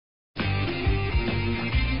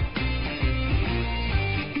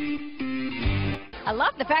I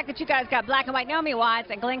love the fact that you guys got Black and White Naomi Watts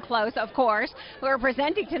and Glenn Close, of course, who are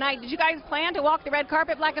presenting tonight. Did you guys plan to walk the red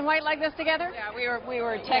carpet black and white like this together? Yeah, we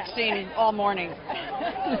were texting all morning.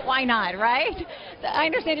 Why not, right? I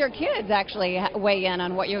understand your kids actually weigh in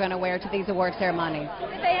on what you're going to wear to these award ceremonies.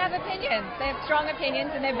 They have opinions. They have strong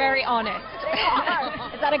opinions, and they're very honest.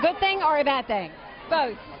 Is that a good thing or a bad thing?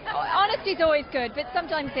 Both. Honesty is always good, but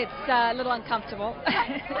sometimes it's a little uncomfortable.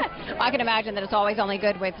 I can imagine that it's always only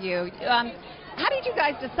good with you. How did you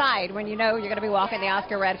guys decide when you know you're going to be walking the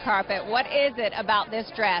Oscar red carpet? What is it about this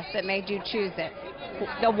dress that made you choose it?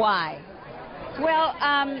 The why? Well,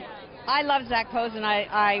 I love Zach Pose, and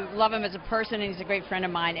I love him as a person, and he's a great friend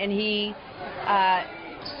of mine. And he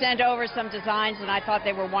sent over some designs, and I thought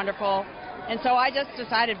they were wonderful. And so I just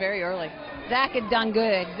decided very early. Zach had done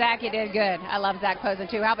good. Zach, you did good. I love Zach Posen,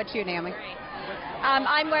 too. How about you, Naomi?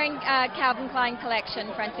 I'm wearing Calvin Klein collection,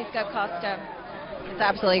 Francisco Costa. It's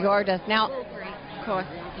absolutely gorgeous. Now, of course,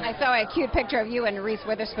 I saw a cute picture of you and Reese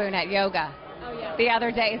Witherspoon at yoga the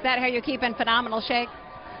other day. Is that how you keep in phenomenal shape?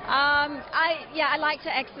 I like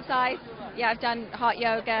to exercise. Yeah, I've done hot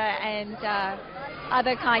yoga and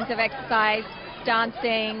other kinds of exercise,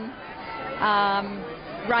 dancing,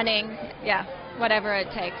 running, yeah, whatever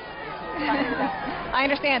it takes. I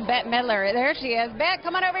understand Bette Midler. There she is. Bette,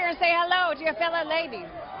 come on over here and say hello to your fellow ladies.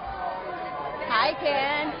 Hi,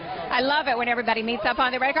 Ken. I love it when everybody meets up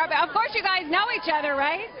on the red carpet. Of course, you guys know each other,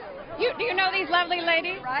 right? Do you know these lovely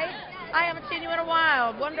ladies? Right? I haven't seen you in a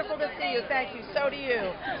while. Wonderful to see you. Thank you. So do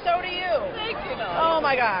you. So do you. Thank you. Oh,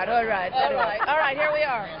 my God. All right. All right. All right. Here we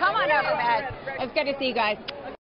are. Come on over, Bette. It's good to see you guys.